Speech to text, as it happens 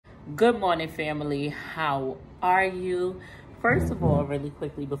Good morning, family. How are you? First of all, really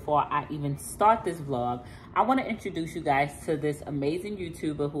quickly, before I even start this vlog, I want to introduce you guys to this amazing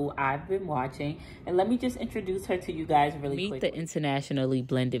YouTuber who I've been watching. And let me just introduce her to you guys really quickly. Meet the internationally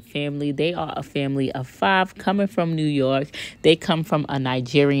blended family. They are a family of 5 coming from New York. They come from a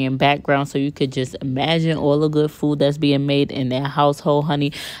Nigerian background, so you could just imagine all the good food that's being made in their household,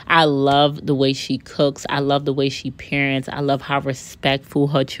 honey. I love the way she cooks. I love the way she parents. I love how respectful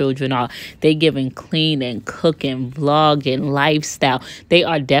her children are. They giving cleaning, cooking, vlogging, lifestyle. They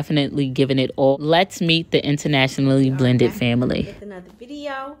are definitely giving it all. Let's meet the internationally blended family. With another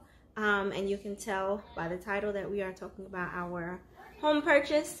video, and you can tell by the title that we are talking about our home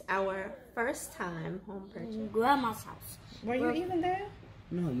purchase, our first time home purchase. Grandma's house. Were you even there?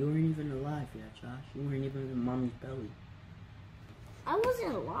 No, you weren't even alive yet, Josh. You weren't even in mommy's belly. I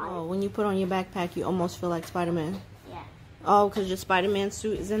wasn't alive. Oh, when you put on your backpack, you almost feel like Spider-Man. Yeah. Oh, because your Spider-Man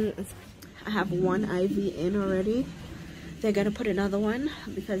suit is in. I have one IV in already. They're gonna put another one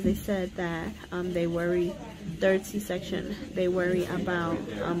because they said that they worry, third C-section, they worry about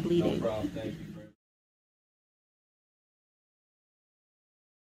bleeding.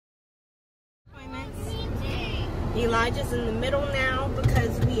 Elijah's in the middle now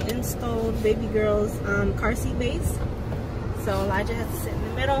because we installed baby girl's car seat base. So Elijah has to sit in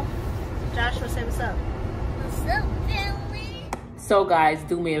the middle. Joshua, say what's up. What's up, family? So guys,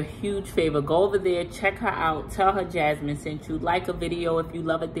 do me a huge favor. Go over there, check her out. Tell her Jasmine sent you. Like a video if you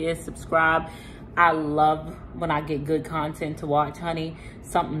love it there. Subscribe. I love when I get good content to watch, honey.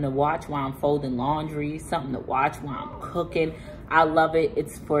 Something to watch while I'm folding laundry. Something to watch while I'm cooking. I love it.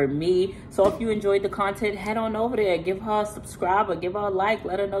 It's for me. So if you enjoyed the content, head on over there. Give her a subscribe or give her a like.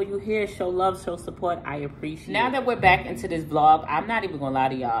 Let her know you here. Show love, show support. I appreciate it. Now that we're back into this vlog, I'm not even gonna lie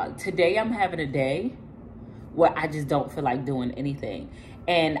to y'all. Today I'm having a day where I just don't feel like doing anything.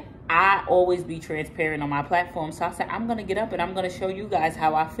 And I always be transparent on my platform. So I said, I'm gonna get up and I'm gonna show you guys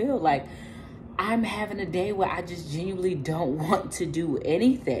how I feel. Like, I'm having a day where I just genuinely don't want to do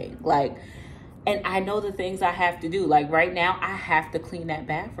anything. Like, and I know the things I have to do. Like right now, I have to clean that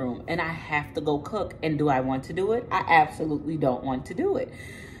bathroom and I have to go cook. And do I want to do it? I absolutely don't want to do it.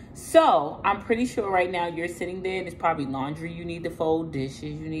 So I'm pretty sure right now you're sitting there and there's probably laundry you need to fold, dishes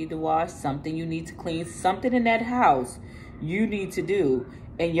you need to wash, something you need to clean, something in that house you need to do,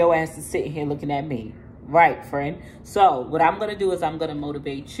 and your ass is sitting here looking at me. Right, friend? So what I'm going to do is I'm going to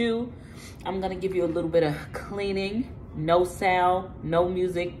motivate you. I'm going to give you a little bit of cleaning. No sound, no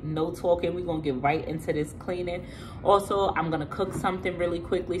music, no talking. We're going to get right into this cleaning. Also, I'm going to cook something really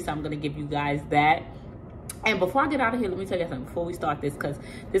quickly, so I'm going to give you guys that. And before I get out of here, let me tell you something before we start this, because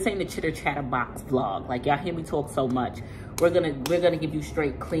this ain't the chitter chatter box vlog. Like, y'all hear me talk so much. We're gonna give you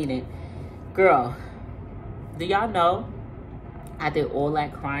straight cleaning. Girl, do y'all know I did all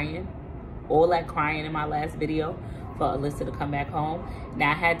that crying in my last video for Alyssa to come back home.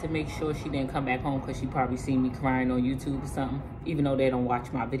 Now I had to make sure she didn't come back home because she probably seen me crying on YouTube or something, even though they don't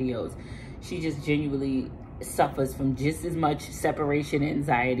watch my videos. She just genuinely suffers from just as much separation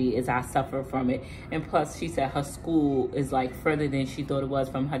anxiety as I suffer from it. And plus, she said her school is like further than she thought it was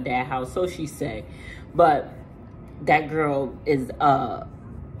from her dad's house, so she said. But that girl is a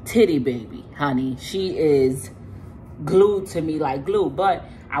titty baby, honey. She is glued to me like glue. But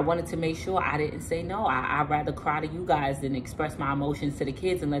I wanted to make sure I didn't say no. I'd rather cry to you guys than express my emotions to the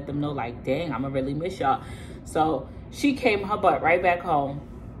kids and let them know, like, dang, I'ma really miss y'all. So she came her butt right back home.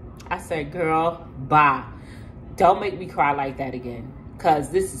 I said, girl, bye. Don't make me cry like that again, because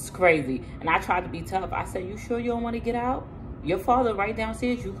this is crazy. And I tried to be tough. I said, you sure you don't want to get out? Your father right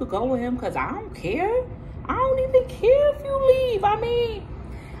downstairs, you could go with him, because I don't care. I don't even care if you leave. I mean,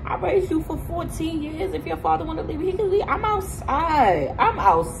 I raised you for 14 years. If your father want to leave, he can leave. I'm outside. I'm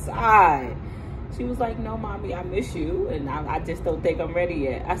outside. She was like, no, mommy, I miss you, and I just don't think I'm ready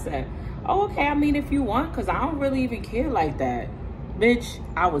yet. I said, oh, okay, I mean, if you want, because I don't really even care like that. Bitch,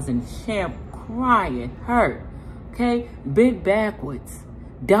 I was in champ crying, hurt. Okay, bent backwards,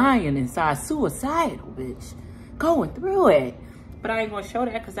 dying inside, suicidal, bitch, going through it. But I ain't gonna show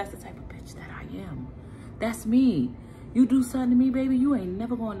that because that's the type of bitch that I am. That's me. You do something to me, baby, you ain't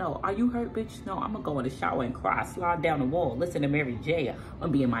never gonna know. Are you hurt, bitch? No, I'm gonna go in the shower and cry, slide down the wall, listen to Mary J. I'm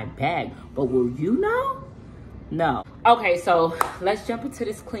gonna be in my bag. But will you know? No. Okay, so let's jump into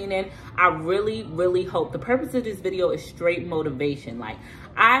this cleaning. I really hope the purpose of this video is straight motivation. Like,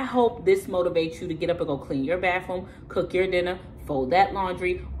 I hope this motivates you to get up and go clean your bathroom, cook your dinner, fold that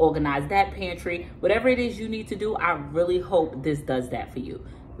laundry, organize that pantry, whatever it is you need to do. I really hope this does that for you.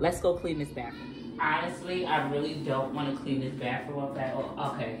 Let's go clean this bathroom. Honestly, I really don't want to clean this bathroom up at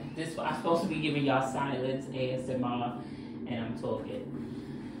all. Okay, I'm supposed to be giving y'all silence ASMR, and I'm talking.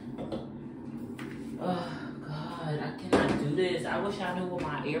 Oh God, I cannot do this. I wish I knew where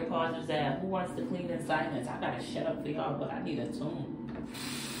my AirPods was at. Who wants to clean in silence? I gotta shut up for y'all, but I need a tune.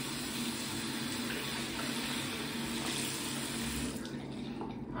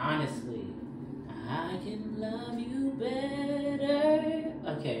 Honestly, I can love you better.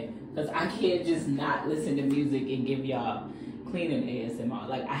 Okay, because I can't just not listen to music and give y'all cleaning ASMR.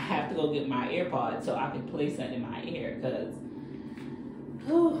 Like, I have to go get my AirPods so I can play something in my ear, because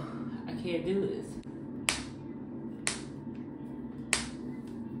I can't do this.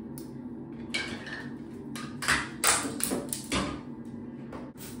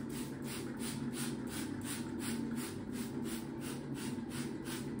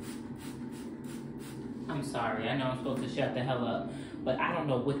 I'm sorry, I know I'm supposed to shut the hell up, but I don't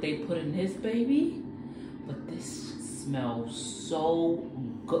know what they put in this baby, but this smells so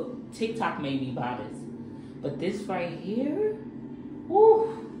good. TikTok made me buy this, but this right here,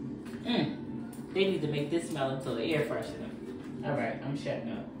 woo, they need to make this smell into the air freshener. All right, I'm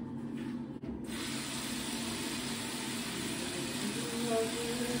shutting up.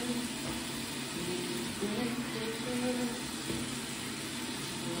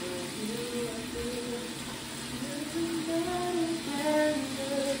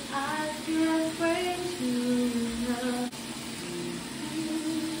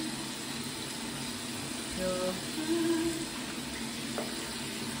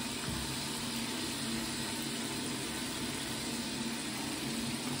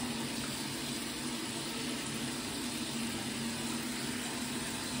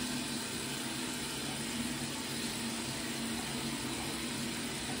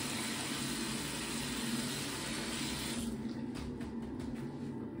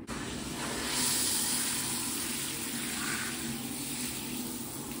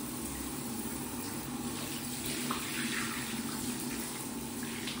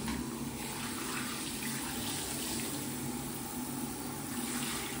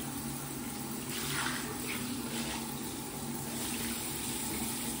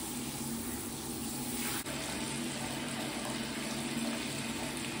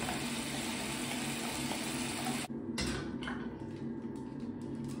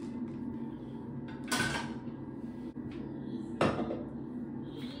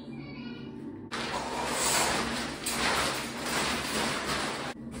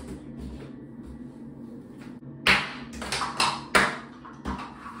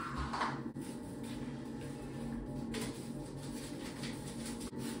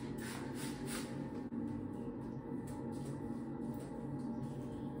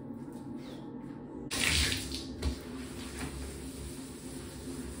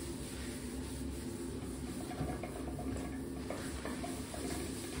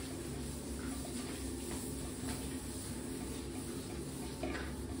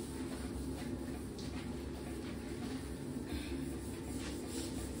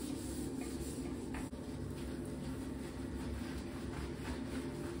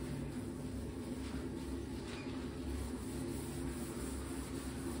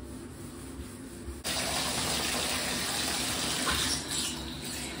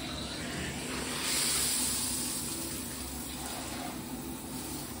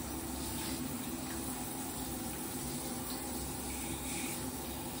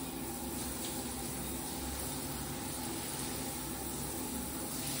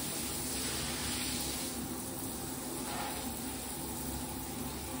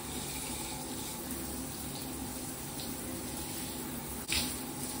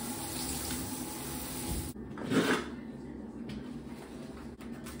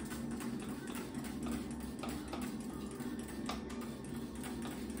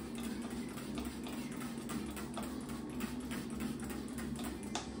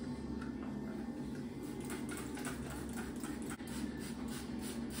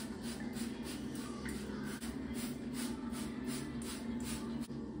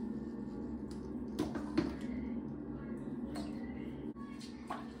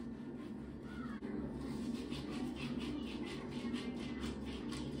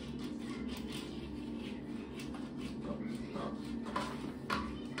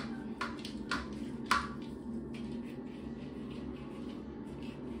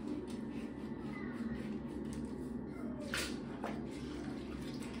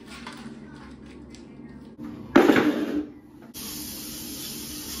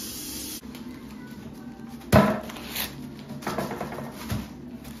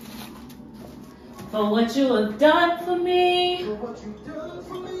 For what you have done for me,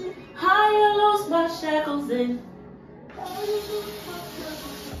 how you loose my shackles and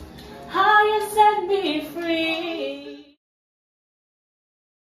how you set me free.